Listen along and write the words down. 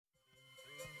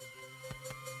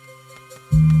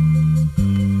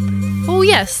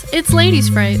Yes, it's Ladies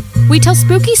Fright. We tell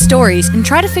spooky stories and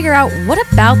try to figure out what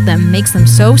about them makes them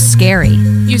so scary.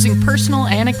 Using personal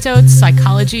anecdotes,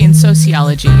 psychology, and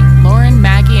sociology, Lauren,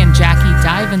 Maggie, and Jackie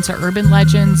dive into urban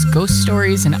legends, ghost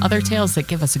stories, and other tales that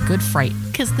give us a good fright.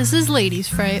 'Cause this is Ladies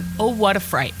Fright. Oh, what a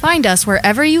fright. Find us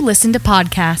wherever you listen to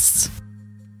podcasts.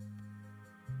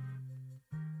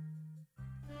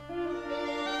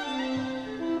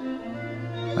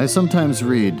 I sometimes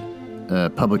read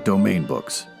public domain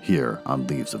books here on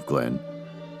Leaves of Glen.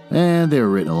 And they were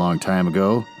written a long time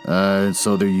ago,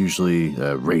 so they're usually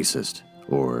racist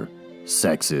or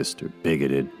sexist or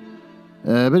bigoted.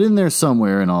 But in there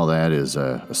somewhere and all that is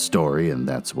a story, and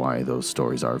that's why those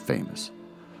stories are famous.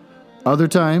 Other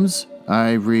times,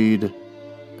 I read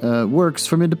works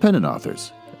from independent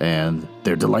authors, and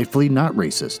they're delightfully not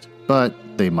racist, but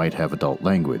they might have adult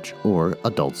language or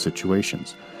adult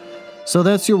situations. So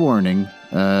that's your warning,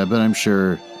 but I'm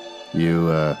sure you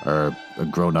are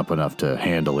grown up enough to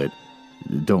handle it.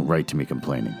 Don't write to me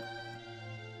complaining.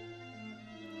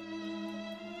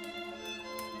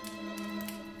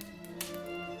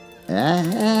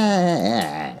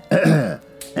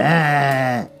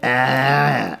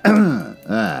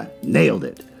 Nailed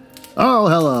it. Oh,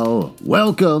 hello.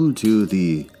 Welcome to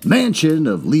the mansion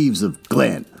of Leaves of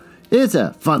Glen. It's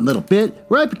a fun little bit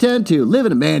where I pretend to live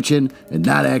in a mansion and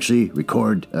not actually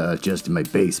record just in my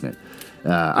basement.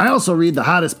 I also read the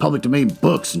hottest public domain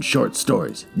books and short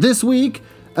stories. This week,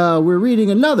 we're reading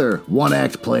another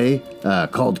one-act play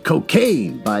called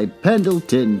Cocaine by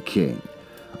Pendleton King.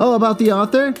 Oh, about the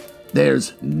author?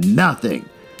 There's nothing.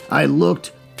 I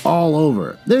looked all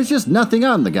over. There's just nothing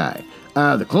on the guy.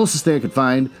 The closest thing I could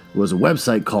find was a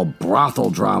website called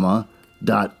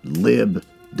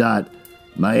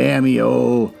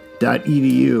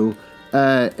brotheldrama.lib.miamio.edu,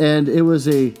 and it was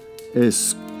a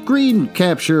screen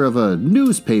capture of a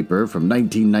newspaper from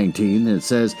 1919, and it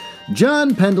says,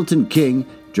 John Pendleton King,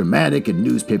 dramatic and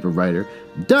newspaper writer,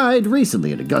 died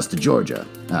recently in Augusta, Georgia.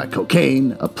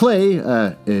 Cocaine, a play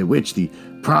in which the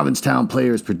Provincetown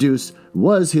Players produced,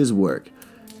 was his work.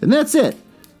 And that's it.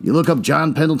 You look up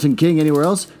John Pendleton King anywhere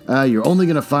else, you're only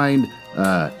going to find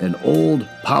an old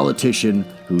politician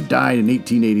who died in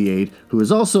 1888, who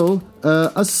is also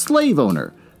a slave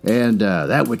owner. And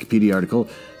that Wikipedia article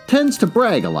tends to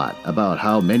brag a lot about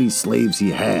how many slaves he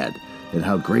had and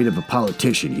how great of a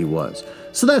politician he was.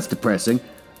 So that's depressing.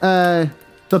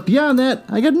 But beyond that,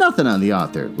 I got nothing on the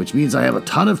author, which means I have a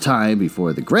ton of time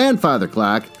before the grandfather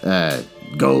clock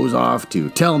goes off to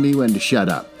tell me when to shut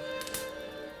up.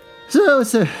 So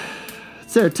what's there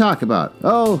to talk about?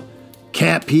 Oh,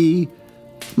 cat pee.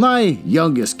 My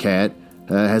youngest cat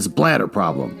has a bladder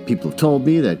problem. People have told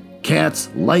me that cats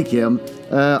like him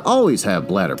always have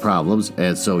bladder problems,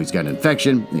 and so he's got an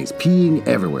infection, and he's peeing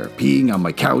everywhere. Peeing on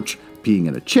my couch, peeing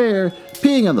in a chair,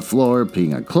 peeing on the floor,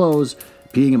 peeing on clothes,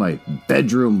 peeing in my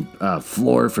bedroom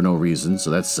floor for no reason, so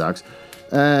that sucks.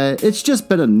 It's just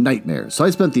been a nightmare. So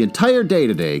I spent the entire day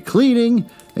today cleaning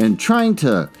and trying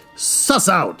to suss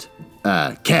out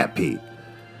cat pee.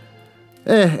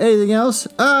 Anything else?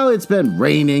 Oh, it's been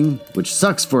raining, which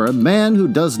sucks for a man who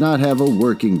does not have a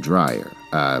working dryer.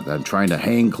 I'm trying to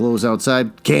hang clothes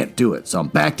outside, can't do it, so I'm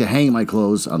back to hanging my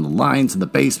clothes on the lines in the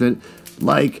basement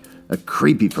like a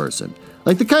creepy person.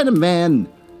 Like the kind of man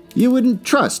you wouldn't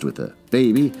trust with a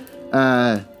baby.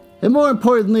 And more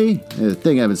importantly, the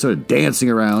thing I've been sort of dancing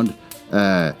around,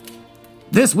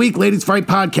 this week, Ladies Fright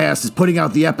Podcast is putting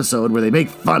out the episode where they make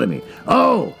fun of me.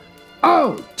 Oh,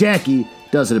 Jackie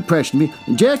does an impression of me.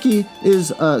 And Jackie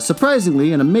is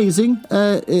surprisingly and amazing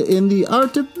in the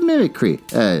art of mimicry.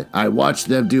 I watched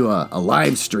them do a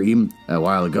live stream a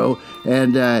while ago,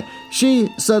 and she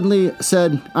suddenly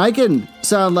said, I can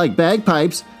sound like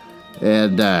bagpipes.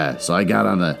 And so I got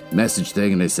on the message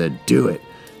thing, and I said, do it.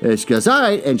 And she goes, all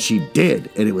right, and she did,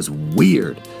 and it was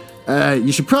weird.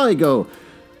 You should probably go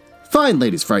find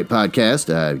Ladies Fright Podcast.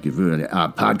 You can do a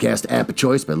podcast app of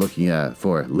choice by looking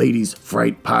for Ladies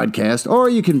Fright Podcast, or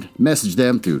you can message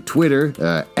them through Twitter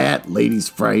at Ladies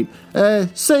Fright.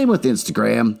 Same with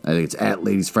Instagram. I think it's at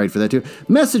Ladies Fright for that too.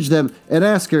 Message them and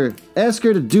ask her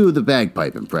to do the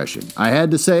bagpipe impression. I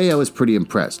had to say I was pretty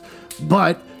impressed,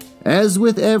 but as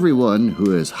with everyone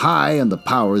who is high on the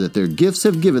power that their gifts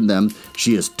have given them,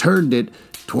 she has turned it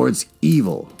towards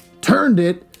evil. Turned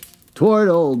it toward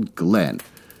old Glenn.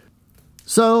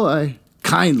 So I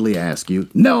kindly ask you,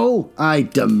 no, I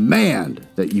demand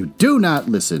that you do not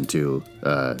listen to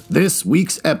this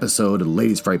week's episode of the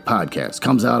Ladies Fright Podcast.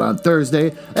 Comes out on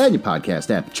Thursday, and your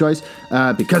podcast app of choice,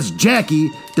 because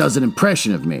Jackie does an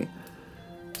impression of me.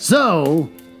 So,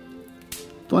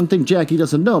 one thing Jackie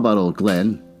doesn't know about old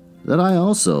Glenn, that I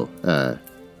also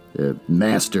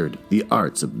mastered the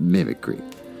arts of mimicry.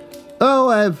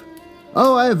 I've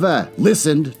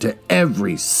listened to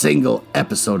every single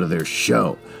episode of their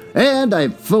show, and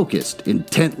I've focused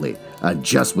intently on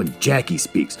just when Jackie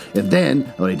speaks. And then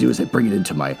what I do is I bring it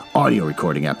into my audio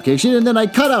recording application, and then I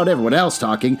cut out everyone else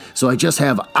talking, so I just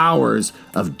have hours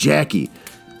of Jackie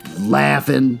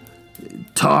laughing,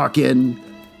 talking,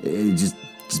 just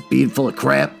being full of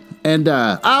crap. And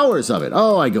hours of it.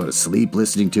 I go to sleep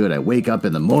listening to it. I wake up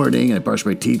in the morning and I brush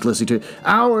my teeth listening to it.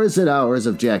 Hours and hours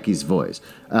of Jackie's voice.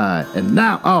 And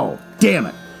now, damn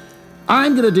it.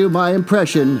 I'm going to do my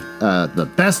impression, the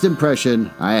best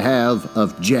impression I have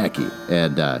of Jackie.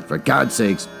 And for God's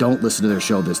sakes, don't listen to their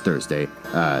show this Thursday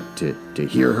to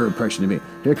hear her impression of me.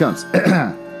 Here it comes.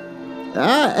 Now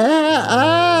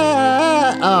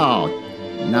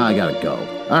I got to go.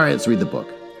 All right, let's read the book.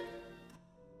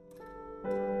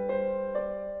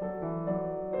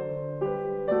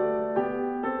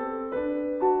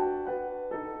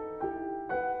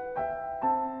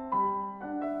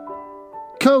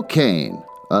 Cocaine,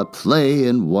 a play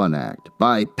in one act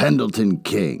by Pendleton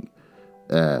King.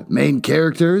 Main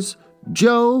characters,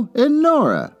 Joe and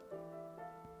Nora.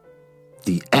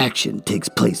 The action takes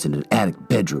place in an attic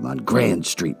bedroom on Grand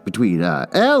Street between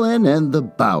Ellen and the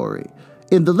Bowery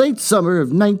in the late summer of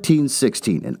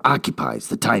 1916 and occupies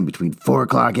the time between 4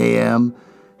 o'clock a.m.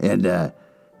 and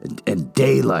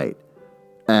daylight.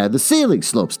 The ceiling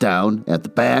slopes down at the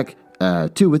back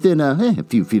to within a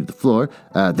few feet of the floor.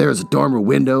 There is a dormer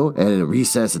window and a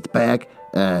recess at the back.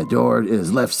 Door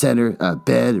is left center.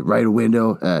 Bed, right a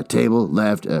window. Table,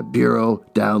 left. Bureau,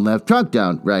 down left. Trunk,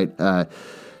 down right.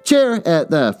 Chair at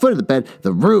the foot of the bed.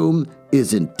 The room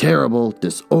is in terrible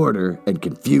disorder and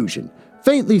confusion,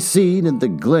 faintly seen in the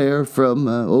glare from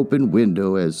open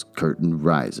window as curtain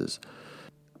rises.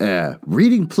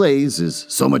 Reading plays is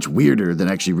so much weirder than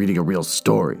actually reading a real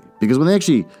story, because when they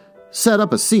actually set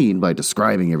up a scene by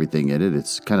describing everything in it,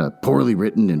 it's kind of poorly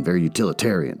written and very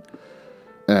utilitarian.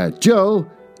 Joe,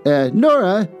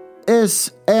 Nora,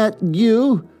 is at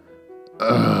you.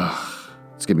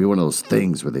 It's going to be one of those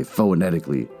things where they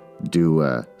phonetically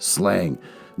do slang.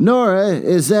 Nora,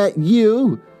 is that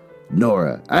you?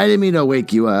 Nora, I didn't mean to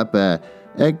wake you up.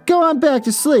 Go on back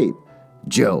to sleep.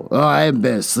 Joe, I haven't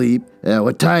been asleep.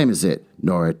 What time is it?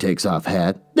 Nora takes off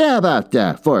hat. About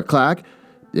 4 o'clock.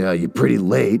 You're pretty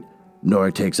late.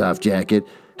 Nora takes off jacket.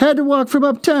 Had to walk from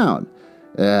uptown.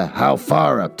 How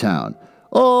far uptown?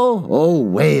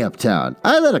 Way uptown.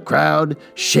 I let a crowd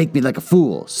shake me like a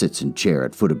fool. Sits in chair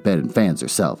at foot of bed and fans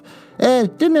herself.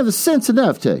 Didn't have the sense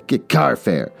enough to get car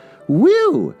fare.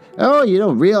 Whew! You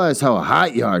don't realize how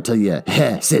hot you are till you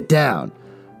sit down.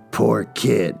 Poor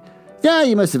kid.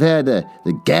 You must have had the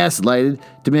gas lighted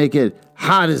to make it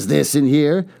hot as this in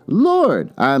here.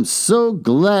 Lord, I'm so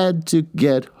glad to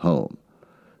get home.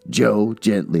 Joe,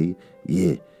 gently,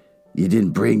 you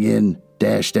didn't bring in ...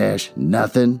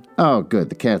 nothing? Oh, good.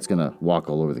 The cat's gonna walk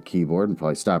all over the keyboard and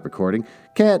probably stop recording.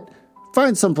 Cat,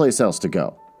 find someplace else to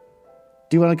go.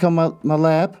 Do you want to come my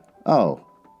lap? Oh,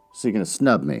 so you're gonna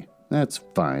snub me. That's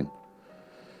fine.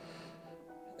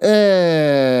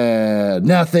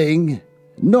 Nothing.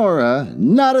 Nora,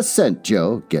 not a cent,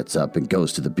 Joe, gets up and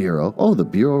goes to the bureau. Oh, the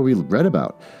bureau we read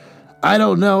about. I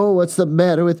don't know what's the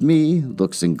matter with me,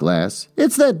 looks in glass.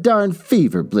 It's that darn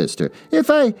fever blister. If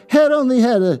I had only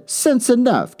had a sense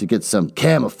enough to get some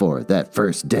Camaphor that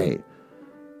first day.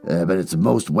 But it's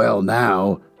most well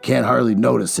now. Can't hardly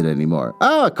notice it anymore.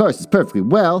 Of course, it's perfectly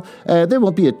well. There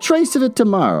won't be a trace of it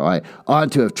tomorrow. I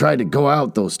ought to have tried to go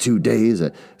out those 2 days,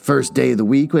 first day of the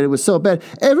week when it was so bad.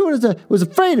 Everyone was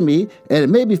afraid of me, and it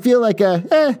made me feel like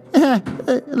a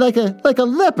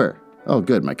leper. Oh,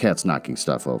 good, my cat's knocking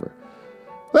stuff over.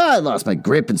 Well, I lost my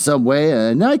grip in some way,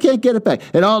 and now I can't get it back.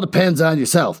 It all depends on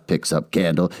yourself, picks up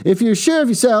Candle. If you're sure of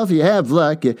yourself, you have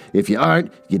luck. If you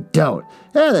aren't, you don't.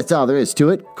 That's all there is to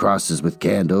it. Crosses with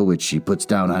Candle, which she puts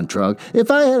down on trunk.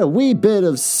 If I had a wee bit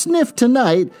of sniff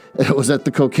tonight, was that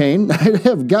the cocaine? I'd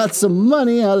have got some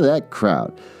money out of that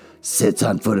crowd. Sits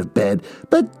on foot of bed,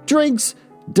 but drinks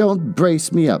don't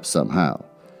brace me up somehow.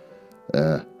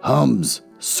 Hums,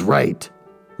 srite.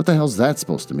 What the hell's that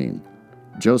supposed to mean?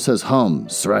 Joe says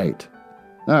hums, right.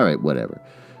 All right, whatever.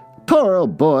 Poor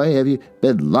old boy, have you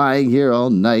been lying here all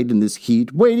night in this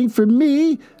heat, waiting for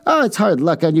me? It's hard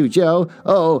luck on you, Joe.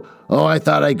 I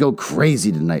thought I'd go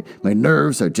crazy tonight. My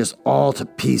nerves are just all to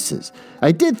pieces.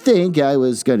 I did think I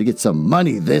was going to get some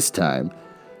money this time.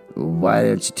 Why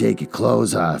don't you take your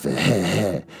clothes off?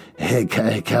 Come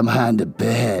on to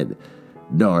bed.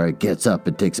 Nora gets up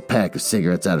and takes a pack of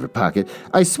cigarettes out of her pocket.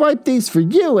 I swiped these for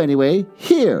you anyway.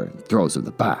 Here, throws her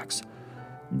the box.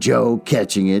 Joe,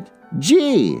 catching it,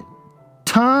 G.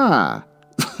 Ta.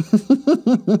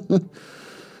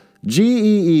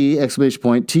 G-E-E, exclamation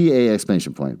point, T-A,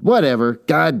 exclamation point. Whatever,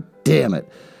 god damn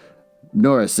it.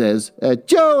 Nora says,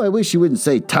 Joe, I wish you wouldn't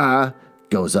say ta.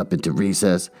 Goes up into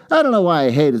recess. I don't know why I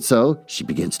hate it so. She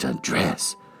begins to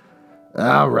undress.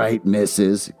 All right,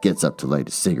 missus. Gets up to light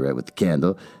a cigarette with the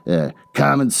candle.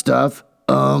 Common stuff.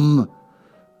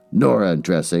 Nora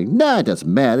undressing. Nah, it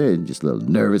doesn't matter. Just a little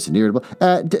nervous and irritable.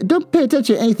 Don't pay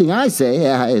attention to anything I say.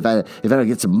 If I don't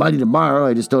get some money tomorrow,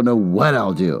 I just don't know what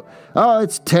I'll do. Oh,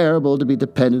 it's terrible to be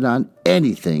dependent on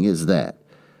anything as that.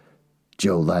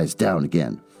 Joe lies down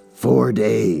again. 4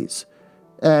 days.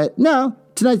 No,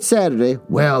 tonight's Saturday.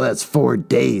 Well, that's 4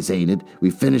 days, ain't it?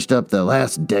 We finished up the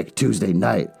last deck Tuesday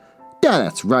night. Yeah,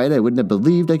 that's right. I wouldn't have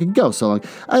believed I could go so long.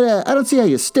 I don't see how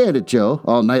you stand it, Joe.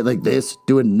 All night like this,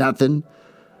 doing nothing.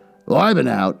 Well, I've been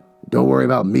out. Don't worry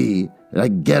about me. And I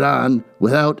can get on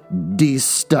without D's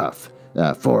stuff.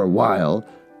 For a while,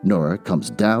 Nora comes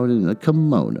down in a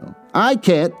kimono. I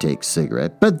can't take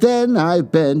cigarette, but then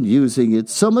I've been using it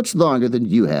so much longer than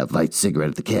you have. Light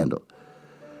cigarette at the candle.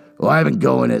 Well, I've been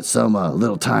going it some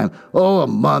little time. A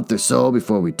month or so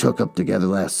before we took up together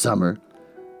last summer.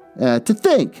 To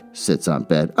think, sits on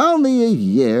bed. Only a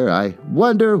year. I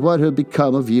wonder what would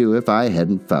become of you if I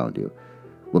hadn't found you.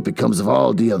 What becomes of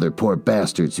all the other poor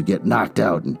bastards who get knocked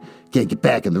out and can't get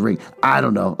back in the ring? I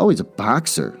don't know. Oh, he's a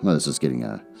boxer. Well, this is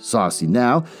getting saucy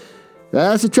now.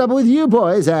 That's the trouble with you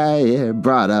boys. I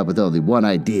brought up with only one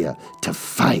idea, to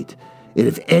fight. And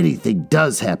if anything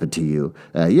does happen to you,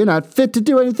 you're not fit to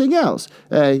do anything else.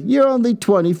 You're only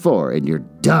 24 and you're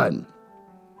done.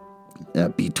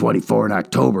 Be 24 in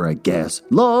October, I guess.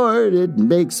 Lord, it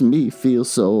makes me feel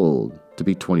so old to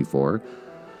be 24.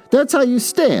 That's how you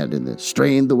stand in the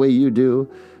strain the way you do.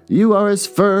 You are as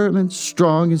firm and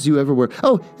strong as you ever were.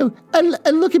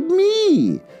 And look at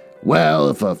me. Well,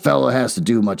 if a fellow has to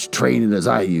do much training as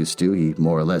I used to, he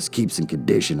more or less keeps in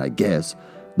condition, I guess.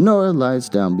 Nora lies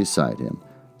down beside him.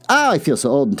 I feel so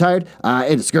old and tired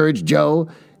and discouraged, Joe.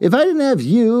 If I didn't have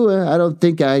you, I don't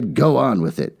think I'd go on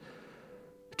with it.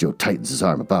 Joe tightens his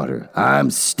arm about her. I'm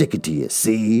sticking to you,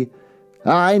 see?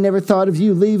 I never thought of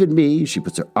you leaving me. She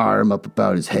puts her arm up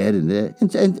about his head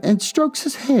and strokes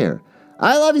his hair.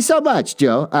 I love you so much,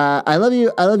 Joe. I love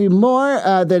you more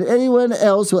than anyone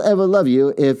else will ever love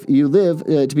you if you live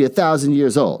to be 1,000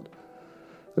 years old.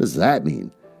 What does that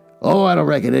mean? Oh, I don't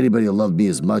reckon anybody will love me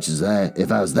as much as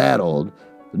if I was that old.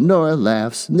 Nora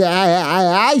laughs.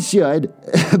 I should,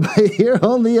 but you're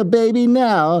only a baby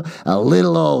now, a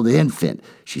little old infant.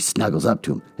 She snuggles up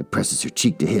to him and presses her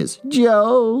cheek to his.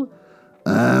 Joe.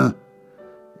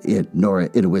 Nora,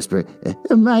 in a whisper,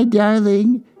 my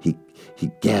darling. He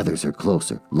gathers her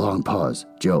closer. Long pause.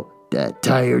 Joe,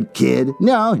 tired kid?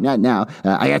 No, not now.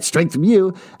 I got strength from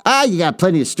you. You got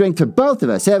plenty of strength for both of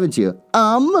us, haven't you?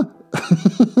 How'd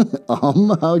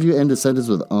you end a sentence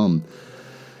with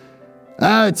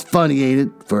It's funny, ain't it,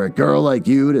 for a girl like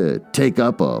you to take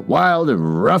up a wild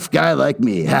and rough guy like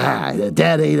me.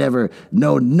 Dad ain't ever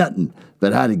known nothing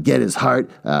but how to get his heart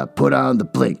put on the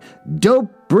blink.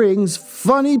 Dope brings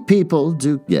funny people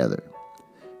together.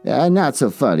 Not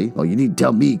so funny. Oh, you need to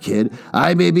tell me, kid.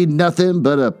 I may be nothing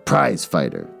but a prize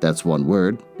fighter. That's one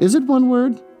word. Is it one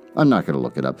word? I'm not going to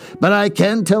look it up. But I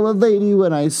can tell a lady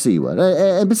when I see one.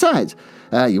 And besides,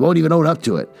 you won't even own up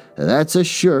to it. That's a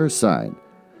sure sign.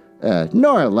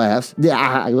 Nora laughs.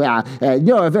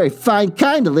 You're a very fine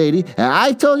kind of lady.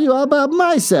 I told you all about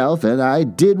myself, and I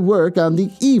did work on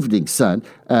the Evening Sun.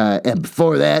 And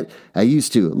before that, I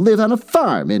used to live on a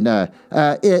farm in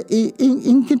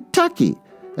Kentucky.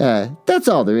 That's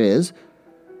all there is.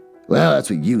 Well, that's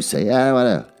what you say.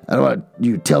 I don't want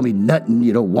you to tell me nothing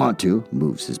you don't want to.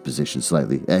 Moves his position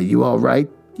slightly. You all right?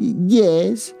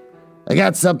 Yes. I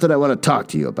got something I want to talk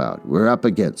to you about. We're up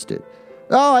against it.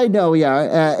 Oh, I know we are.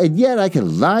 And yet I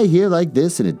can lie here like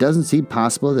this, and it doesn't seem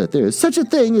possible that there is such a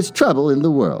thing as trouble in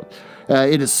the world.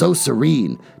 It is so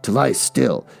serene to lie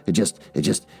still. It just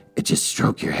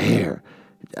stroke your hair.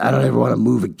 I don't ever want to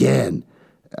move again.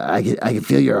 I can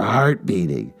feel your heart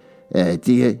beating.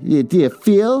 Do you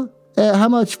feel how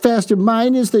much faster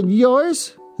mine is than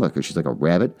yours? Look, she's like a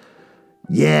rabbit.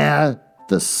 Yeah,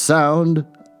 the sound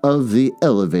of the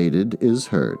elevated is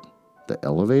heard. The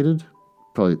elevated?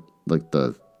 Probably like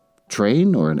the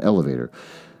train or an elevator.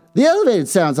 The elevated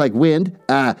sounds like wind,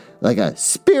 like a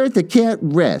spirit that can't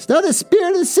rest. Oh, the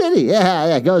spirit of the city.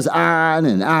 Yeah, it goes on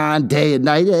and on, day and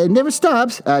night. It never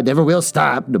stops. Never will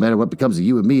stop, no matter what becomes of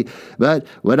you and me. But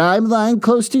when I'm lying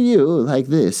close to you like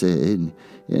this, and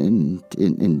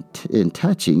in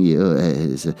touching you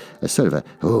is a sort of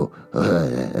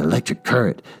electric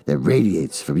current that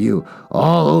radiates from you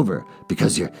all over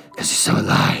because you're so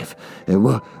alive. And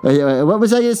what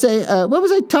was I going to say? What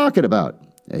was I talking about?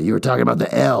 You were talking about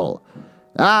the L.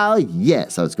 Ah,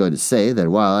 yes, I was going to say that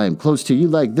while I am close to you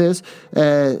like this,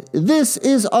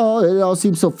 it all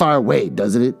seems so far away,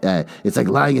 doesn't it? It's like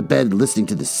lying in bed and listening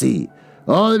to the sea.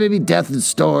 Oh, there may be death and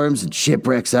storms and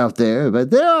shipwrecks out there,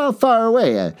 but they're all far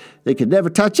away. They could never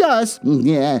touch us.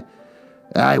 Yeah,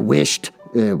 I wished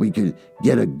we could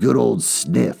get a good old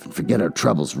sniff and forget our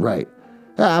troubles right.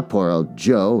 Ah, poor old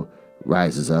Joe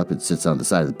rises up and sits on the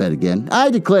side of the bed again.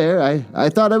 I declare, I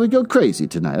thought I would go crazy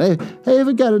tonight. I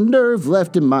haven't got a nerve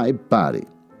left in my body.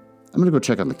 I'm going to go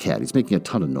check on the cat. He's making a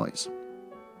ton of noise.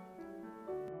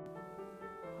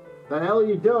 The hell are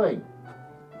you doing?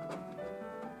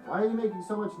 Why are you making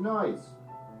so much noise?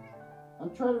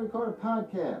 I'm trying to record a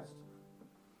podcast.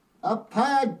 A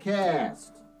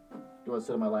podcast! Do you want to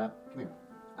sit on my lap? Come here.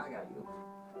 I got you.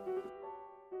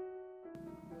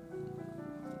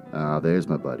 Ah, there's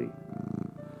my buddy.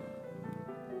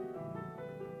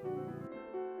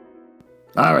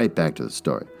 All right, back to the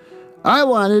story. I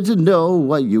wanted to know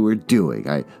what you were doing.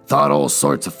 I thought all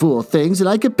sorts of fool things, and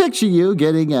I could picture you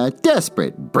getting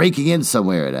desperate, breaking in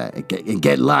somewhere and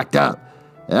getting locked up.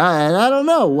 And I don't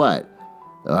know what.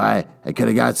 I could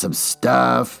have got some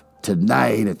stuff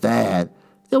tonight at that.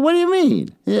 What do you mean?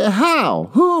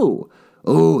 How? Who?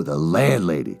 Oh, the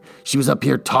landlady. She was up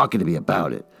here talking to me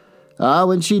about it.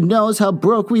 When she knows how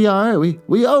broke we are,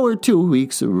 we owe her 2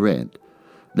 weeks of rent.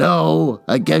 No,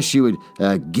 I guess she would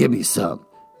give me some.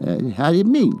 How do you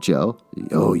mean, Joe?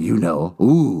 Oh, you know.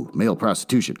 Ooh, male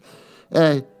prostitution.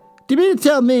 Do you mean to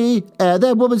tell me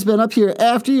that woman's been up here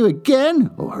after you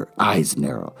again? Oh, her eyes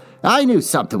narrow. I knew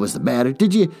something was the matter.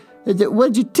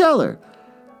 What'd you tell her?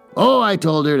 Oh, I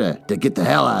told her to get the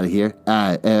hell out of here.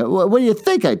 What do you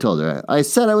think I told her? I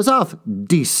said I was off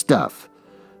de-stuff.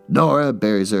 Nora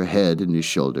buries her head in his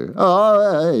shoulder.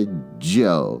 Oh,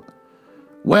 Joe.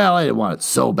 Well, I didn't want it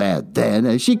so bad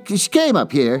then. She came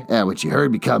up here when she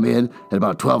heard me come in at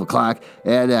about 12 o'clock,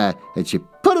 and she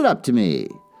put it up to me.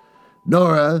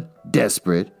 Nora,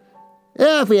 desperate.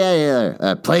 If we had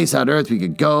a place on earth we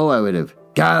could go, I would have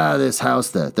got out of this house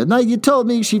the night you told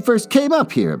me she first came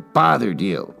up here and bothered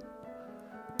you.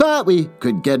 But we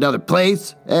couldn't get another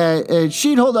place, and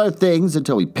she'd hold our things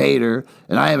until we paid her,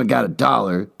 and I haven't got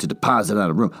 $1 to deposit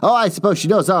on a room. Oh, I suppose she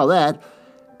knows all that.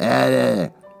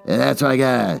 And that's what I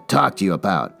gotta talk to you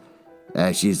about.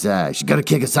 She's gonna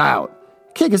kick us out.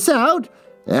 Kick us out?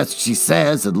 That's what she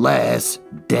says, unless, ..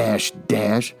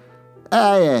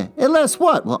 Unless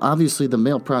what? Well, obviously the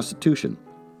male prostitution.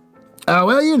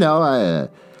 Well, you know,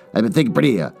 I've been thinking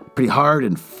pretty hard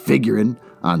and figuring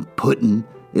on putting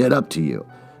it up to you.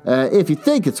 If you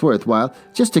think it's worthwhile,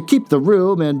 just to keep the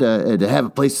room and to have a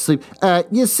place to sleep.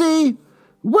 You see,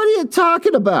 what are you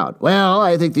talking about? Well,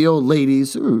 I think the old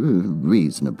lady's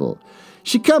reasonable.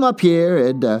 She come up here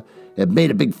and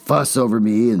made a big fuss over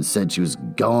me and said she was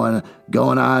going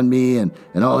on me and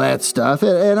all that stuff.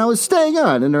 And I was staying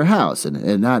on in her house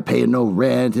and not paying no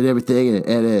rent and everything.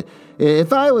 And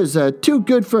if I was too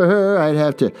good for her, I'd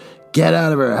have to get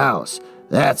out of her house.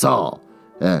 That's all.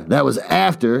 That was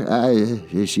after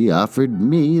she offered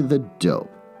me the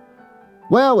dope.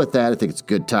 Well, with that, I think it's a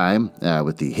good time,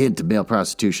 with the hint of male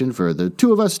prostitution, for the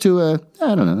two of us to,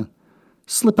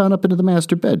 slip on up into the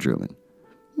master bedroom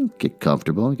and get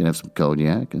comfortable. We can have some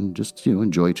cognac and just,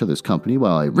 enjoy each other's company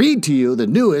while I read to you the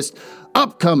newest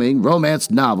upcoming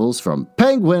romance novels from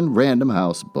Penguin Random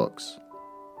House Books.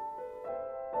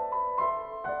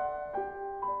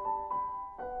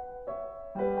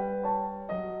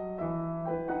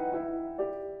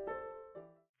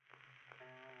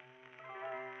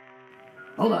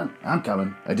 Hold on, I'm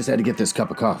coming. I just had to get this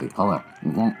cup of coffee. Hold on.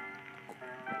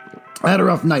 Mm-hmm. I had a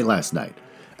rough night last night.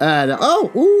 And,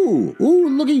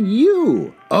 look at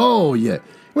you. Oh, yeah.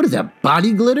 What is that,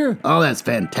 body glitter? Oh, that's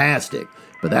fantastic.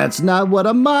 But that's not what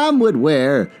a mom would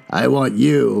wear. I want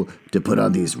you to put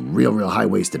on these real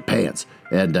high-waisted pants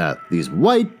and these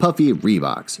white puffy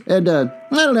Reeboks and,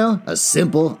 a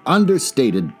simple,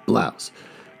 understated blouse.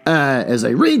 As I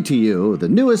read to you the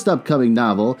newest upcoming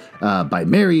novel by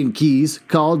Marion Keyes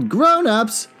called Grown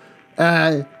Ups.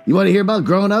 You want to hear about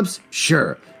Grown Ups?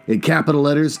 Sure. In capital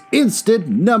letters, instant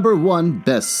 #1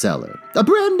 bestseller. A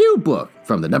brand new book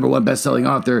from the #1 bestselling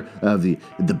author of The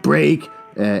Break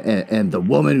and The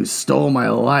Woman Who Stole My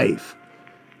Life.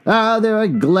 They're a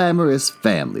glamorous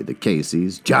family, the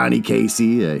Caseys. Johnny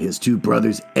Casey, his two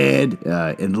brothers Ed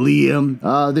and Liam,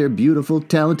 their beautiful,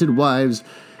 talented wives.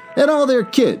 And all their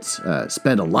kids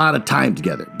spend a lot of time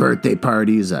together. Birthday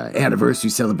parties, anniversary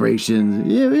celebrations,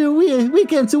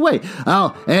 weekends away.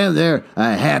 Oh, and they're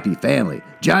a happy family.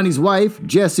 Johnny's wife,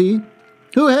 Jessie,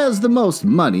 who has the most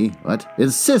money,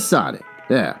 insists on it.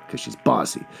 Yeah, because she's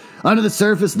bossy. Under the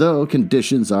surface, though,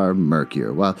 conditions are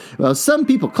murkier. While some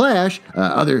people clash,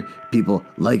 other people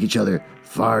like each other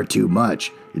far too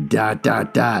much. ...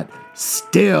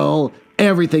 Still,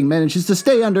 everything manages to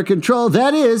stay under control.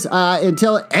 That is,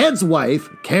 until Ed's wife,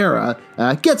 Kara,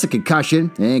 gets a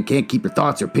concussion and can't keep her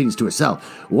thoughts or opinions to herself.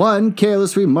 One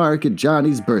careless remark at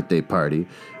Johnny's birthday party,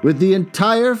 with the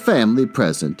entire family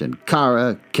present, and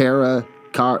Kara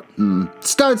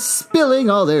starts spilling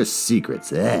all their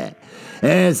secrets.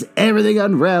 As everything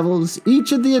unravels,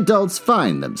 each of the adults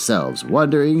find themselves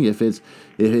wondering if it's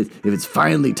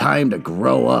finally time to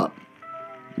grow up.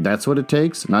 That's what it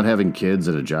takes? Not having kids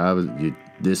at a job?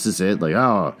 This is it?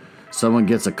 Someone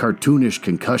gets a cartoonish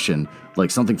concussion,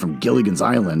 like something from Gilligan's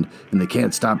Island, and they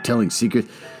can't stop telling secrets?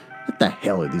 What the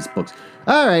hell are these books?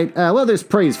 All right, there's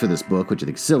praise for this book, which I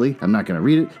think is silly. I'm not going to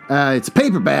read it. It's a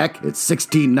paperback. It's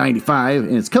 $16.95,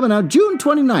 and it's coming out June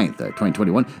 29th,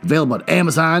 2021. Available at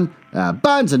Amazon,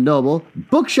 Barnes & Noble,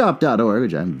 Bookshop.org,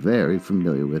 which I'm very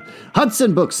familiar with,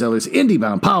 Hudson Booksellers,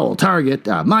 IndieBound, Powell, Target,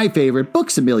 my favorite,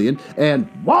 Books A Million,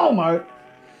 and Walmart.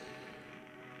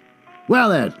 Well,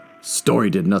 that story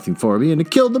did nothing for me, and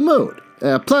it killed the mood.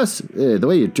 Plus, the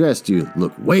way you're dressed, you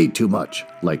look way too much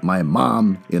like my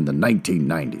mom in the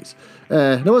 1990s.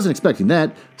 I wasn't expecting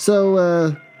that, so,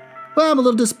 I'm a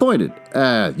little disappointed.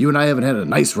 You and I haven't had a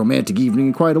nice romantic evening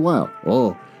in quite a while.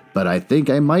 Oh, but I think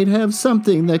I might have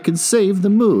something that could save the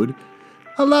mood.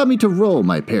 Allow me to roll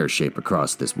my pear shape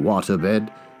across this waterbed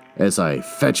as I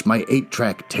fetch my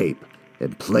 8-track tape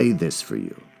and play this for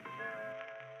you.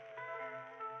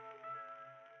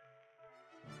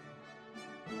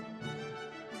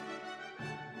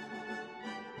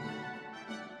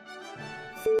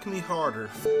 Fuck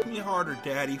me harder,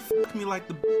 daddy. Fuck me like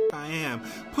the I am.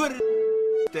 Put it,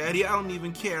 daddy. I don't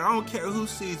even care. I don't care who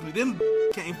sees me. Them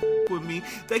can't with me.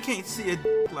 They can't see a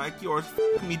like yours.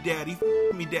 Fuck me, daddy.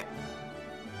 Fuck me, dad.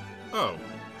 Oh,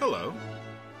 hello.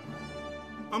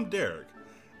 I'm Derek,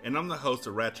 and I'm the host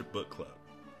of Ratchet Book Club.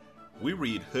 We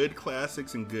read hood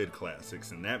classics and good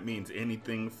classics, and that means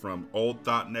anything from Old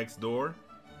Thought Next Door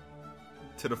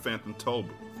to the Phantom Toll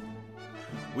Booth.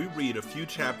 We read a few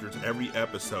chapters every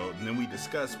episode, and then we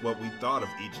discuss what we thought of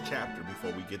each chapter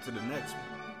before we get to the next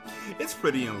one. It's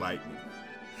pretty enlightening.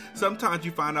 Sometimes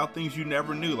you find out things you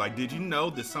never knew, like did you know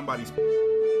that somebody's...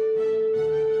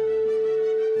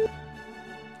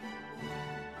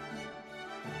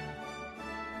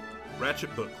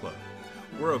 Ratchet Book Club.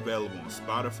 We're available on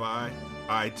Spotify,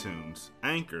 iTunes,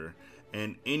 Anchor,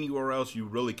 and anywhere else you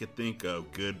really could think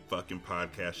of good fucking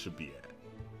podcasts should be at.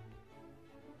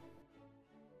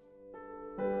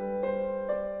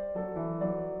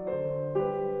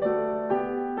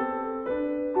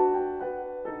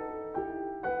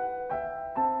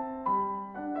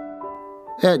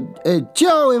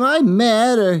 Joe, am I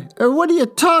mad, or what are you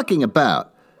talking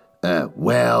about? Never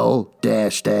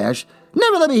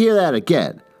let me hear that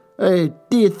again. Do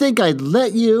you think I'd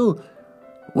let you?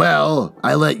 Well,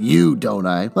 I let you, don't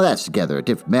I? Well, that's together a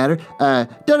different matter.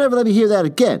 Don't ever let me hear that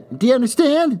again. Do you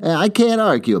understand? I can't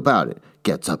argue about it.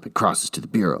 Gets up and crosses to the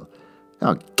bureau.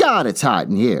 Oh, God, it's hot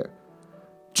in here.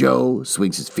 Joe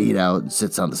swings his feet out and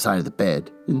sits on the side of the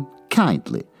bed, and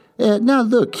kindly. Now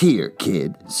look here,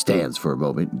 kid. Stands for a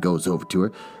moment and goes over to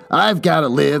her. I've got to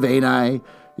live, ain't I?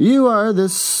 You are the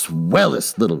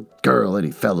swellest little girl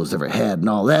any fellow's ever had and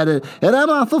all that, and I'm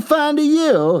awful fond of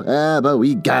you. But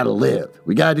we gotta live.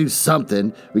 We gotta do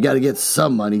something. We gotta get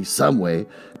some money, some way.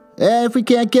 If we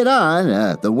can't get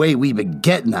on the way we've been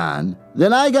getting on,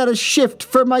 then I gotta shift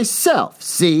for myself.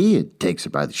 See? It takes her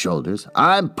by the shoulders.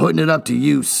 I'm putting it up to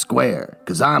you square,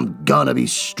 'cause I'm gonna be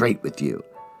straight with you.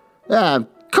 Of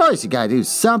course you gotta do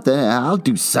something. I'll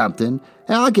do something.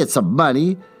 I'll get some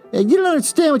money. You don't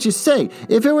understand what you're saying.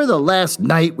 If it were the last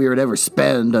night we would ever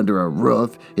spend under a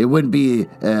roof, it wouldn't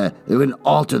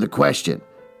alter the question.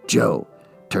 Joe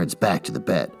turns back to the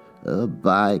bed.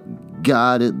 By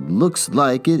God, it looks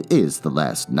like it is the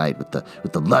last night with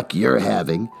the luck you're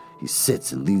having. He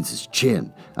sits and leans his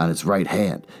chin on his right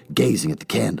hand, gazing at the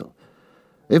candle.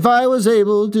 If I was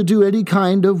able to do any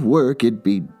kind of work, it'd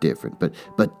be different.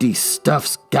 But these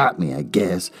stuff's got me, I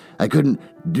guess. I couldn't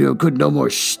no more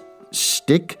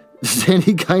stick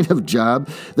any kind of job,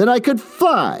 then I could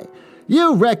fly.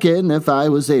 You reckon if I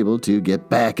was able to get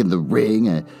back in the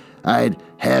ring, I'd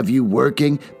have you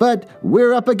working, but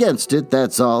we're up against it,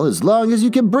 that's all. As long as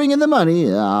you can bring in the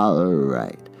money, all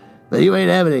right. But you ain't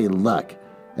having any luck.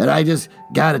 And I just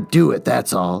gotta do it,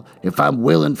 that's all. If I'm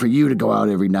willing for you to go out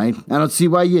every night, I don't see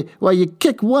why you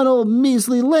kick one old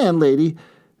measly landlady.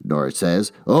 Nora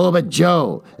says, "Oh, but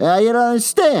Joe, you don't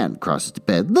understand." Crosses the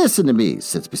bed. "Listen to me,"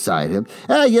 sits beside him.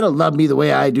 "You don't love me the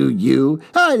way I do you.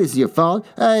 It isn't your fault.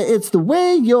 It's the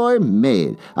way you're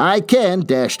made. I can,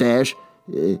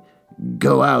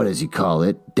 go out, as you call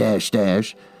it,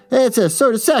 It's a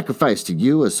sort of sacrifice to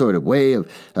you, a sort of way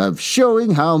of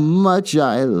showing how much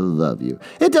I love you.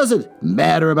 It doesn't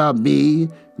matter about me.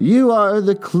 You are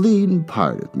the clean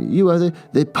part of me. You are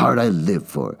the part I live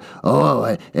for.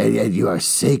 Oh, and you are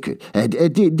sacred. And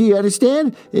do you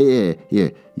understand?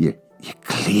 You're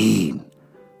clean."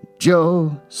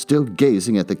 Joe, still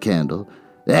gazing at the candle.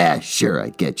 Sure, I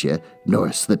get you."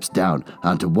 Nora slips down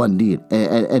onto one knee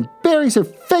and buries her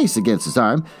face against his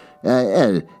arm.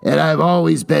 And I've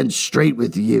always been straight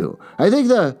with you. I think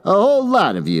a whole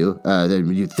lot of you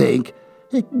than you think.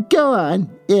 Go on.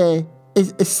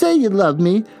 Say you love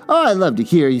me. Oh, I love to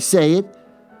hear you say it.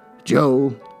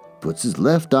 Joe puts his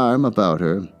left arm about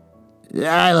her.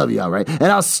 "I love you, all right, and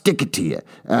I'll stick it to you.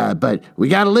 But we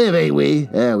gotta live, ain't we?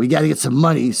 We gotta get some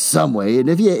money some way, and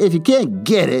if you can't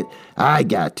get it, I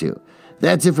got to.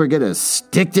 That's if we're gonna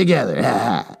stick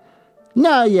together."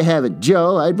 "No, you haven't,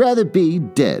 Joe. I'd rather be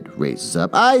dead," raises up.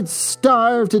 "I'd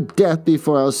starve to death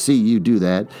before I'll see you do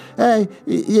that.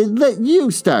 Let you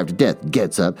starve to death,"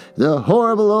 gets up. "The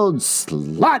horrible old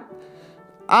slut.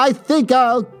 I think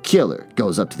I'll kill her."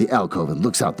 Goes up to the alcove and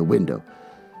looks out the window.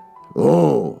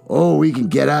 Oh, we can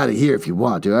get out of here if you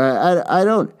want to. I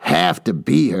don't have to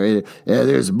be here.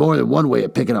 There's more than one way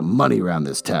of picking up money around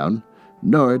this town."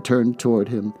 Nora turned toward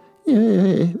him.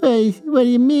 What do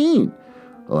you mean?"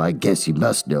 "Oh, I guess you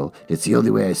must know. It's the only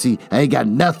way I see. I ain't got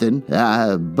nothing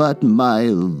but my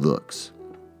looks."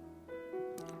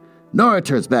 Nora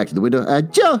turns back to the window.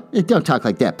 "Joe, don't talk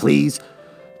like that, please."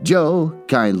 Joe,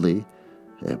 kindly.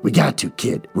 "We got to,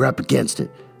 kid. We're up against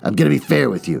it. I'm going to be fair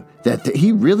with you. That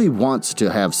he really wants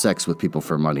to have sex with people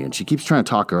for money, and she keeps trying to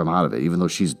talk him out of it, even though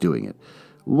she's doing it.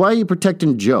 Why are you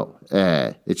protecting Joe?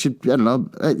 It's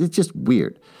just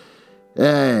weird.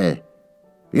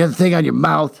 You got the thing on your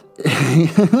mouth.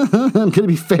 I'm going to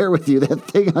be fair with you. That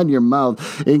thing on your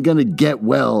mouth ain't going to get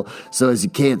well so as you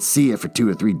can't see it for 2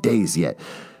 or 3 days yet.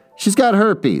 She's got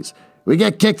herpes. We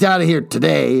get kicked out of here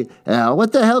today.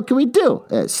 What the hell can we do?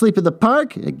 Sleep in the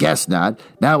park? I guess not.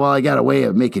 Now, while I got a way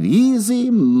of making easy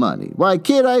money. Why,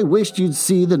 kid, I wished you'd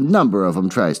see the number of them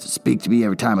tries to speak to me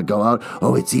every time I go out.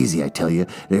 Oh, it's easy, I tell you.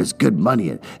 There's good money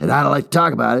in it. And I don't like to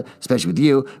talk about it, especially with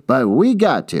you, but we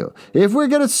got to. If we're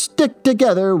going to stick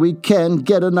together, we can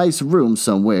get a nice room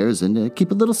somewheres and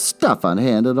keep a little stuff on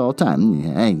hand at all times.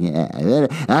 I ain't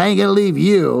going to leave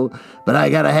you, but I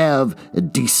got to have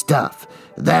stuff.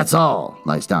 That's all."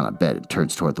 Lies down on bed and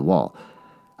turns toward the wall.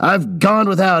 "I've gone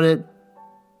without it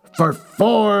for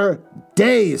 4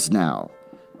 days now."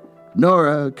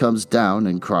 Nora comes down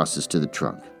and crosses to the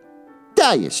trunk.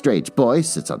 "You strange boy,"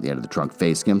 sits on the end of the trunk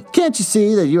facing him. "Can't you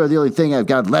see that you are the only thing I've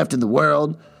got left in the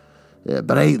world?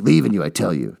 But I ain't leaving you, I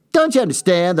tell you. Don't you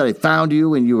understand that I found you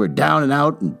when you were down and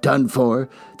out and done for?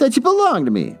 That you belong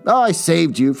to me? Oh, I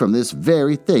saved you from this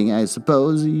very thing, I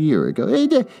suppose, a year ago.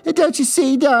 Don't you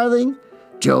see, darling?"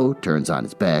 Joe turns on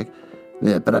his back.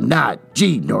 "But I'm not.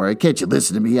 Gee, Nora, can't you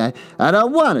listen to me? I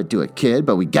don't want to do it, kid,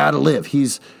 but we gotta live."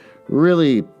 He's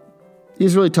really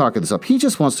talking this up. He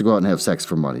just wants to go out and have sex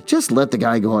for money. Just let the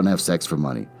guy go out and have sex for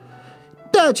money.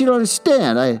 "But you don't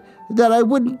understand. That I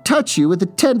wouldn't touch you with a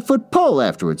 10-foot pole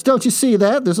afterwards. Don't you see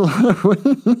that? There's a lot of..."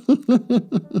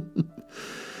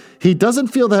 He doesn't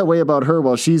feel that way about her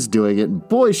while she's doing it, and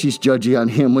boy, she's judgy on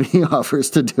him when he offers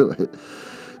to do it.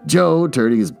 Joe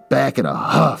turning his back in a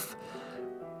huff.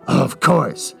 "Of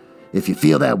course. If you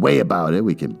feel that way about it,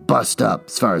 we can bust up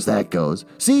as far as that goes.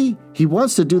 See, he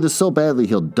wants to do this so badly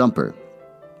he'll dump her.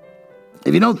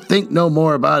 If you don't think no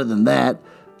more about it than that,"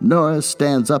 Nora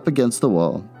stands up against the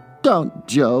wall. "Don't,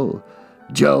 Joe."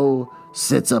 Joe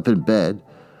sits up in bed.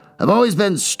 "I've always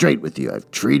been straight with you. I've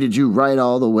treated you right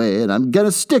all the way, and I'm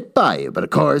gonna stick by you. But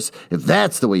of course, if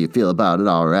that's the way you feel about it,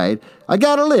 all right. I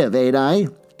gotta live, ain't I?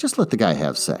 Just let the guy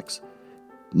have sex."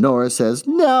 Nora says,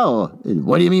 "No."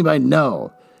 "What do you mean by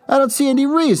no?" "I don't see any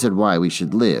reason why we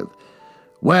should live."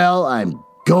 "Well, I'm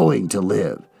going to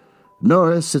live."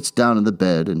 Nora sits down in the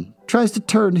bed and tries to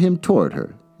turn him toward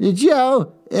her.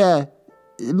 "Joe,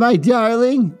 my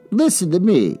darling, listen to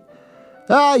me.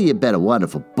 You've been a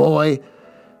wonderful boy,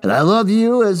 and I love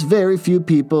you as very few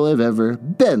people have ever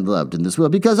been loved in this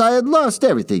world, because I had lost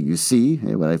everything, you see,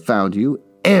 when I found you.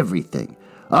 Everything.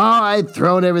 Oh, I'd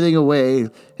thrown everything away,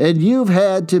 and you've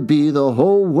had to be the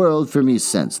whole world for me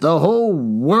since. The whole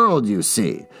world, you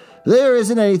see. There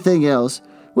isn't anything else.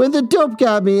 When the dope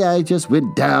got me, I just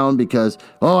went down because,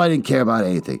 I didn't care about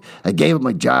anything. I gave up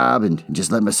my job and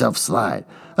just let myself slide.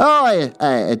 I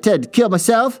intended to kill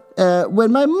myself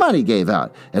when my money gave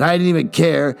out, and I didn't even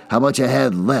care how much I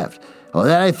had left.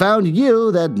 Then I found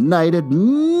you that night at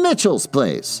Mitchell's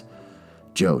place.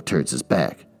 Joe turns his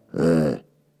back.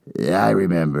 I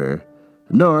remember.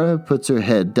 Nora puts her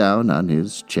head down on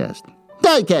his chest.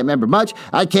 I can't remember much.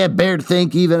 I can't bear to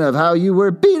think even of how you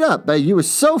were beat up. You were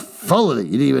so full of it,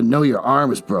 you didn't even know your arm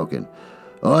was broken.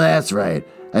 Oh, that's right.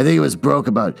 I think it was broke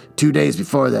about 2 days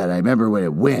before that. I remember when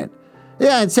it went.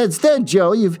 Yeah, and since then,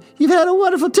 Joe, you've had a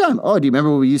wonderful time. Oh, do you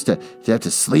remember when we used to have to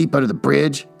sleep under the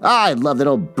bridge? I love that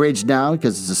old bridge now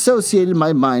because it's associated in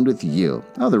my mind with you.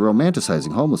 Oh, they're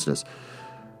romanticizing homelessness.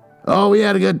 Oh, we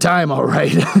had a good time, all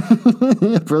right.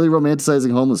 Really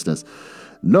romanticizing homelessness.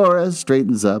 Nora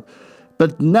straightens up.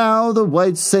 But now the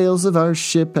white sails of our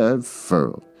ship have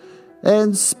furled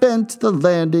and spent the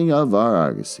landing of our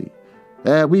argosy.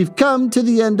 We've come to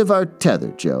the end of our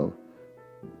tether, Joe.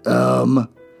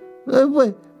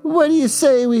 What do you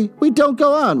say we don't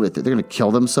go on with it? They're going to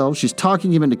kill themselves? She's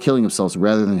talking him into killing themselves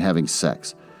rather than having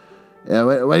sex.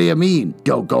 What do you mean,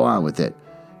 don't go on with it?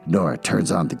 Nora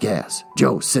turns on the gas.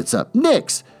 Joe sits up.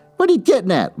 Nix! What are you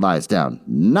getting at? Lies down.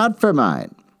 Not for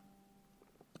mine.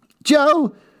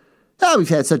 Joe! We've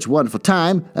had such a wonderful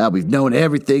time. We've known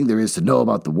everything there is to know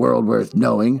about the world worth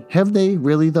knowing. Have they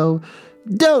really, though?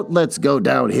 Don't let's go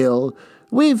downhill.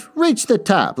 We've reached the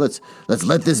top. Let's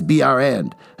let this be our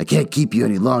end. I can't keep you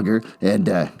any longer and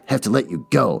have to let you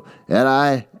go. And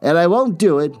I won't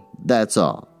do it. That's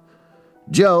all.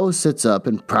 Joe sits up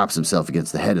and props himself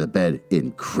against the head of the bed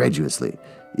incredulously.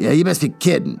 Yeah, you must be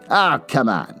kidding. Oh, come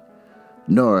on.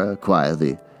 Nora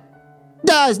quietly.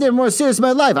 It's never more serious in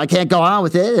my life. I can't go on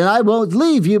with it, and I won't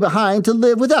leave you behind to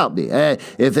live without me.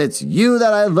 If it's you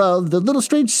that I love, the little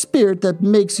strange spirit that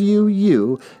makes you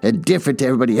you, and different to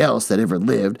everybody else that ever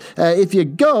lived, if you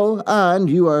go on,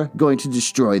 you are going to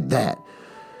destroy that.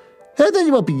 And then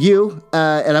you won't be you,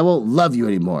 and I won't love you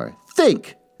anymore.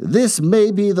 Think. This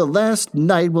may be the last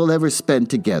night we'll ever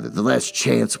spend together, the last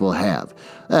chance we'll have.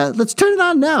 Let's turn it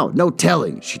on now. No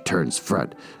telling, she turns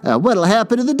front. What'll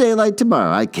happen in the daylight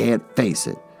tomorrow? I can't face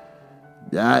it.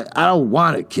 I don't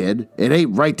want it, kid. It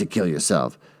ain't right to kill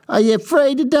yourself. Are you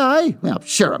afraid to die? Well,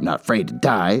 sure, I'm not afraid to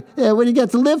die. What do you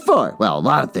got to live for? Well, a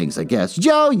lot of things, I guess.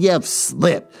 Joe, you've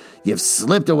slipped. You've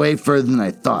slipped away further than I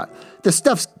thought. The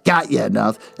stuff's got you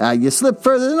enough. You slipped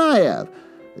further than I have.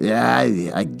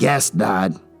 Yeah, I guess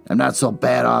not. I'm not so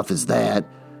bad off as that.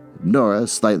 Nora,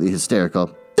 slightly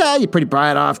hysterical. You're pretty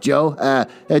bright off, Joe.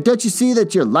 Don't you see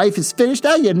that your life is finished?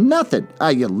 You're nothing.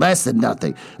 You're less than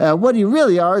nothing. What you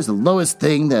really are is the lowest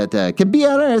thing that can be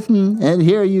on earth, and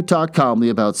here you talk calmly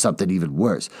about something even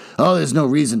worse. There's no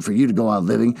reason for you to go on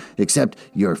living except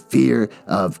your fear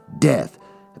of death.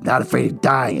 I'm not afraid of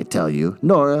dying, I tell you.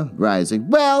 Nora, rising.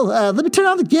 Well, let me turn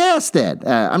on the gas then.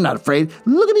 I'm not afraid.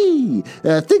 Look at me.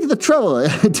 Think of the trouble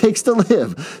it takes to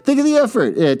live. Think of the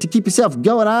effort to keep yourself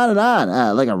going on and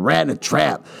on, like a rat in a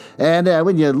trap. And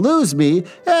when you lose me,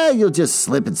 you'll just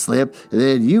slip and slip. And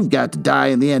then you've got to die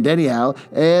in the end anyhow.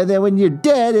 And then when you're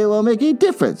dead, it won't make any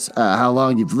difference. How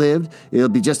long you've lived, it'll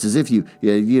be just as if you'd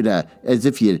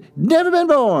never been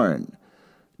born.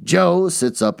 Joe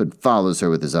sits up and follows her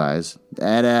with his eyes.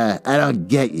 And I don't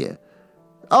get you.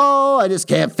 I just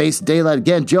can't face the daylight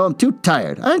again, Joe. I'm too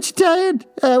tired. Aren't you tired?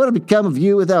 What'll become of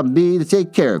you without me to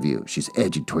take care of you? She's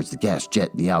edging towards the gas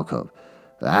jet in the alcove.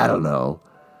 I don't know.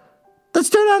 Let's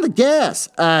turn on the gas.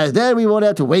 Then we won't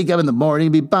have to wake up in the morning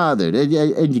and be bothered.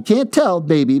 And you can't tell,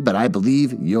 baby, but I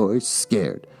believe you're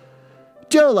scared.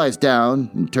 Joe lies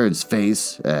down and turns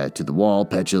face to the wall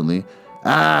petulantly.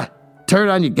 Turn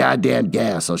on your goddamn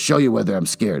gas. I'll show you whether I'm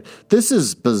scared. This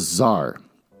is bizarre.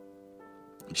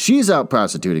 She's out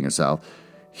prostituting herself.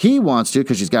 He wants to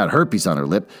because she's got herpes on her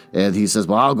lip. And he says,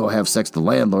 well, I'll go have sex with the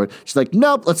landlord. She's like,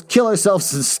 nope, let's kill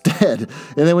ourselves instead.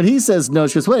 And then when he says no,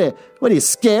 she goes, what are you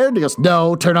scared? And he goes,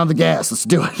 no, turn on the gas. Let's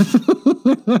do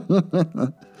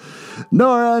it.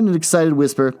 Nora, in an excited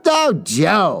whisper, oh,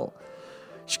 Joe.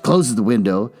 She closes the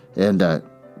window and,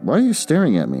 why are you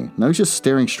staring at me? No, he's just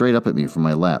staring straight up at me from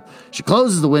my lap. She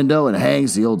closes the window and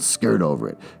hangs the old skirt over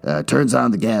it, turns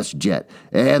on the gas jet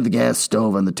and the gas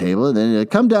stove on the table, and then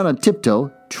come down on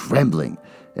tiptoe, trembling,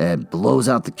 and blows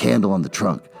out the candle on the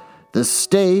trunk. The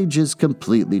stage is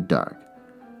completely dark.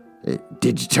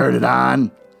 Did you turn it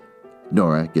on?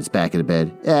 Nora gets back into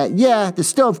bed. Yeah, the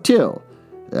stove too.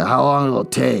 How long will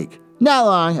it take? Not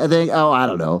long, I think. Oh, I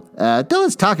don't know.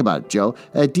 Let's talk about it, Joe.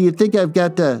 Do you think I've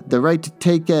got the right to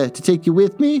take you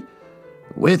with me?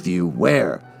 With you?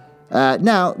 Where?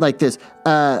 Now, like this.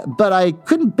 But I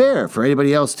couldn't bear for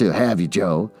anybody else to have you,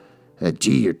 Joe.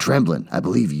 Gee, you're trembling. I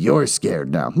believe you're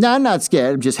scared now. No, I'm not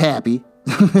scared. I'm just happy.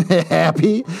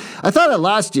 Happy? I thought I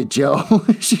lost you, Joe.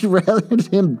 She'd rather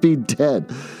him be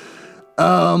dead.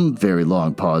 Very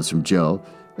long pause from Joe.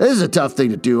 This is a tough thing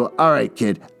to do. All right,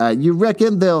 kid. You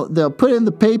reckon they'll put in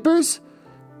the papers?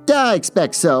 I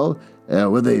expect so.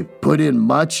 Will they put in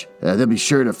much? They'll be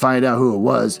sure to find out who it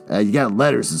was. You got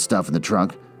letters and stuff in the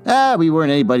trunk. We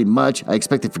weren't anybody much. I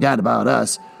expect they forgot about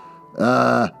us.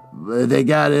 They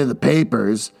got it in the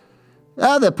papers.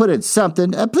 They'll put in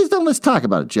something. Please don't let's talk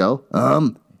about it, Joe.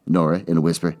 Nora in a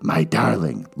whisper. My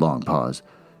darling. Long pause.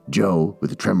 Joe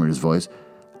with a tremor in his voice.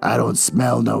 I don't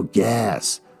smell no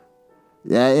gas.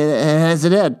 It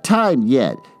hasn't had time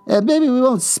yet. Maybe we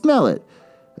won't smell it.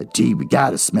 Gee, we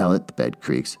gotta smell it, the bed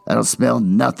creaks. I don't smell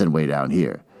nothing way down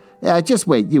here. Just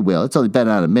wait, you will. It's only been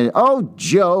out a minute. Oh,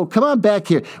 Joe, come on back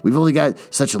here. We've only got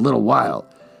such a little while.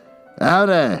 I'm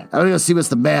gonna see what's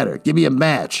the matter. Give me a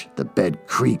match. The bed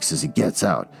creaks as he gets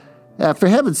out. For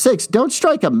heaven's sakes, don't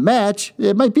strike a match.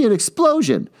 It might be an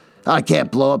explosion. I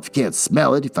can't blow up if you can't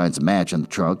smell it. He finds a match on the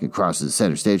trunk and crosses the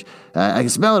center stage. I can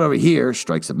smell it over here.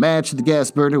 Strikes a match at the gas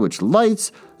burner, which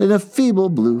lights in a feeble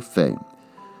blue flame.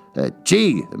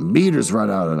 Gee, the meter's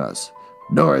run out on us.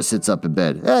 Nora sits up in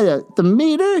bed. The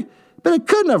meter? But it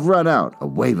couldn't have run out. A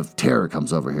wave of terror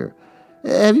comes over here.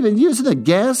 Have you been using the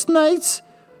gas nights?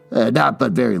 Not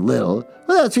but very little.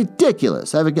 Well, that's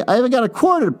ridiculous. I haven't got a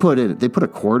quarter to put in it. They put a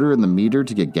quarter in the meter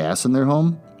to get gas in their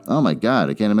home? Oh my God,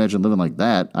 I can't imagine living like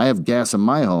that. I have gas in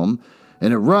my home,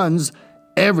 and it runs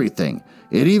everything.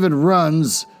 It even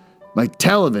runs my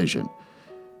television.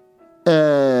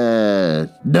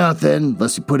 Nothing,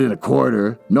 unless you put in a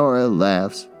quarter. Nora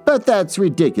laughs. But that's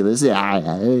ridiculous. We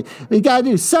gotta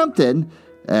do something.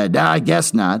 No, I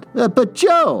guess not. But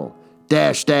Joe!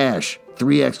 Dash, dash.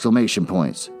 3 exclamation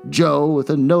points. Joe with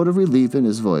a note of relief in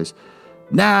his voice.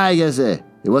 Nah, I guess it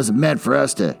wasn't meant for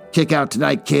us to kick out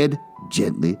tonight, kid.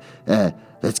 Gently.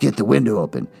 Let's get the window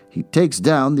open. He takes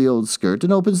down the old skirt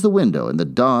and opens the window, and the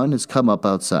dawn has come up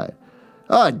outside.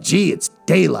 Oh, gee, it's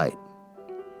daylight.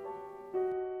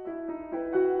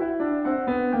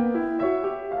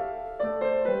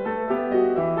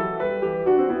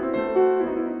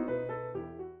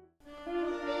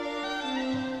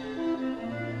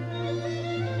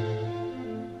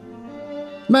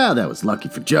 Well, that was lucky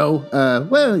for Joe.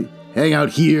 Well, hang out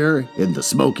here in the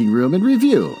smoking room and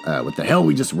review what the hell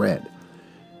we just read.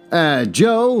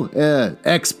 Joe,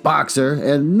 ex-boxer,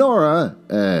 and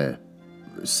Nora,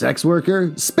 sex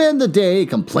worker, spend the day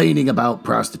complaining about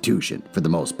prostitution, for the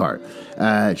most part.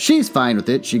 She's fine with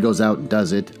it. She goes out and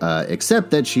does it,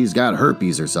 except that she's got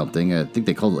herpes or something. I think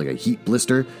they call it like a heat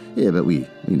blister. Yeah, but we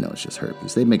know it's just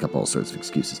herpes. They make up all sorts of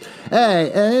excuses.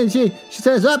 She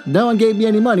says, no one gave me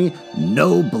any money.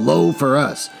 No blow for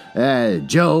us.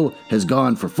 Joe has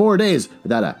gone for 4 days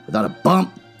without a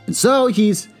bump, and so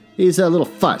he's a little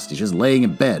fussed. He's just laying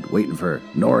in bed waiting for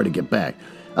Nora to get back.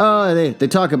 They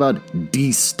talk about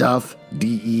D-stuff,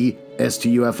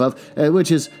 D-E-S-T-U-F-F,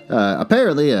 which is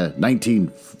apparently a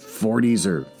 1940s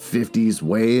or 50s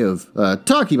way of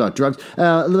talking about drugs,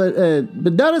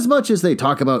 but not as much as they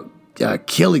talk about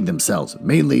killing themselves,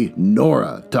 mainly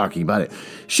Nora talking about it.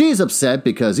 She's upset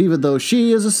because even though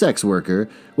she is a sex worker,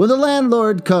 when the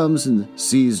landlord comes and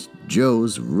sees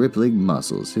Joe's rippling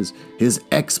muscles, his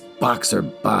ex-boxer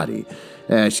body,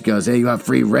 she goes, hey, you want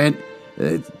free rent?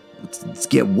 Let's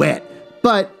get wet.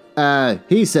 But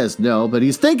he says no, but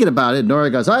he's thinking about it. Nora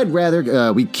goes, I'd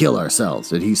rather we kill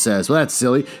ourselves. And he says, well, that's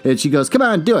silly. And she goes, come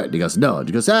on, do it. And he goes, no. And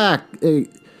she goes,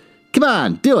 come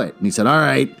on, do it. And he said, all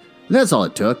right. And that's all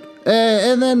it took.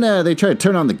 And then they try to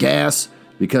turn on the gas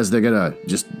because they're going to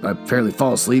just apparently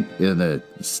fall asleep in the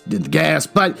gas.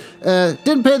 But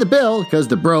didn't pay the bill because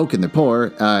they're broke and they're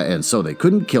poor. And so they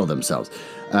couldn't kill themselves.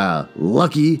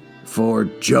 Lucky for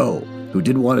Joe, who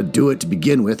didn't want to do it to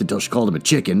begin with until she called him a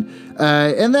chicken.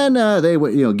 And then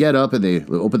they get up and they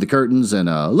open the curtains and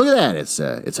look at that.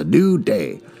 It's a new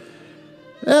day.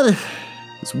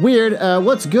 It's weird.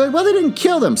 What's good? Well, they didn't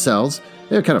kill themselves.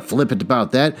 They're kind of flippant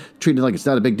about that, treating it like it's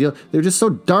not a big deal. They're just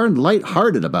so darn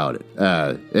lighthearted about it.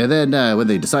 And then when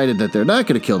they decided that they're not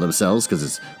going to kill themselves because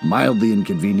it's mildly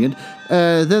inconvenient,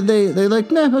 then they're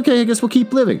like, nah, okay, I guess we'll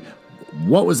keep living.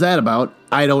 What was that about?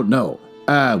 I don't know.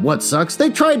 What sucks? They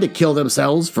tried to kill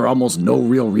themselves for almost no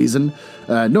real reason.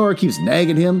 Nora keeps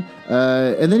nagging him,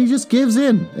 and then he just gives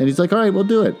in. And he's like, all right, we'll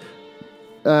do it.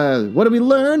 What do we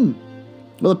learn?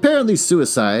 Well, apparently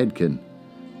suicide can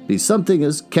be something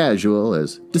as casual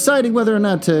as deciding whether or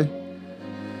not to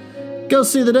go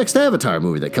see the next Avatar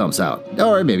movie that comes out.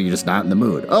 Or maybe you're just not in the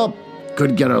mood. Oh,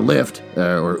 couldn't get our Lyft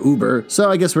or Uber, so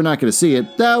I guess we're not going to see it.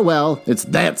 Oh, well, it's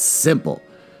that simple.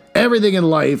 Everything in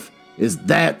life is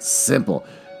that simple.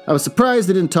 I was surprised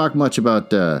they didn't talk much about,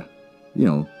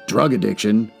 drug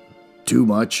addiction too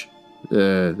much.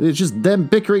 It's just them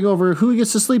bickering over who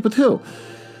gets to sleep with who.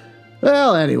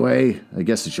 Well, anyway, I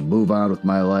guess I should move on with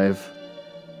my life.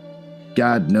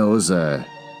 God knows,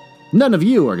 none of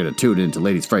you are going to tune into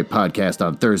Ladies Fright Podcast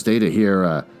on Thursday to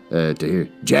hear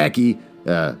Jackie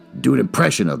do an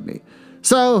impression of me.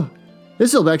 So,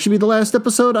 this will actually be the last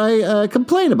episode I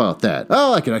complain about that.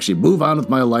 Oh, I can actually move on with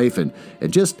my life and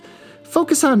just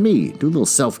focus on me, do a little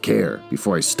self-care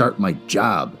before I start my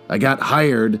job. I got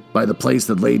hired by the place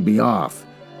that laid me off.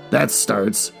 That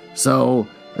starts, so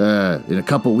in a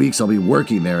couple weeks I'll be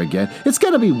working there again. It's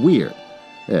going to be weird.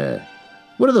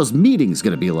 What are those meetings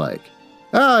going to be like?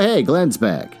 Oh, hey, Glenn's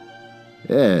back.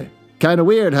 Kind of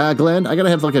weird, huh, Glenn? I gotta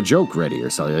have like a joke ready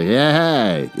or something.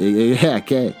 Yeah,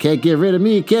 can't get rid of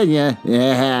me, can ya?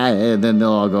 Yeah, and then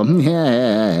they'll all go,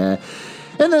 yeah.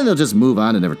 And then they'll just move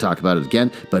on and never talk about it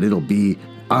again, but it'll be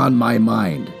on my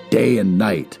mind, day and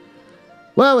night.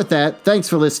 Well, with that, thanks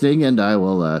for listening, and I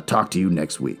will talk to you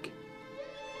next week.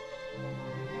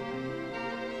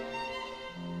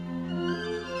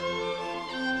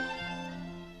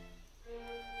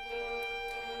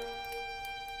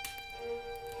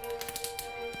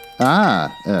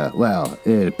 Well,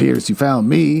 it appears you found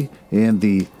me in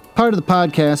the part of the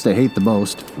podcast I hate the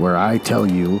most, where I tell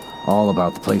you all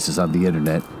about the places on the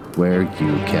internet where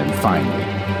you can find me.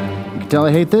 You can tell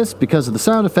I hate this because of the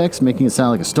sound effects making it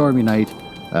sound like a stormy night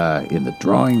in the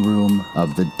drawing room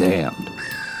of the damned.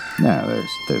 Now,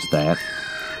 there's that.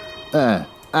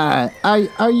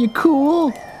 Are you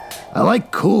cool? I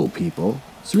like cool people.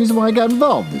 It's the reason why I got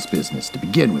involved in this business to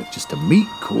begin with, just to meet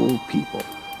cool people.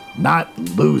 Not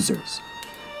losers.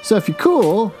 So if you're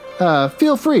cool,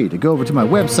 feel free to go over to my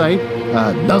website,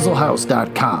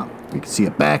 nuzzlehouse.com. You can see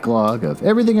a backlog of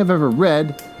everything I've ever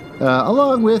read,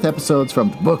 along with episodes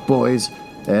from the Book Boys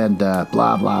and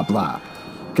blah, blah, blah.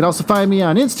 You can also find me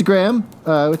on Instagram,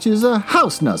 which is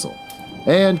House Nuzzle.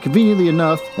 And conveniently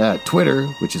enough, Twitter,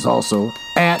 which is also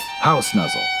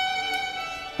 @HouseNuzzle.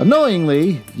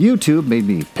 Annoyingly, YouTube made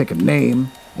me pick a name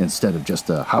instead of just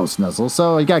a House Nuzzle,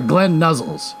 so I got Glenn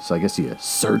Nuzzles. So I guess you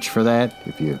search for that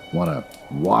if you want to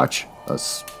watch a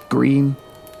screen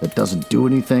that doesn't do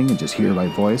anything and just hear my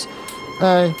voice.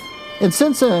 And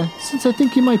since I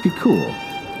think you might be cool,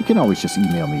 you can always just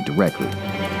email me directly,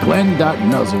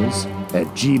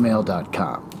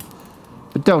 glenn.nuzzles@gmail.com.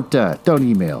 But don't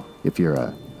email if you're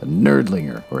a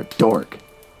nerdlinger or a dork.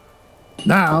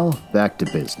 Now, back to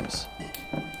business.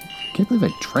 Can't believe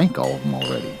I drank all of them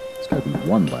already. There's gotta be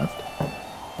one left.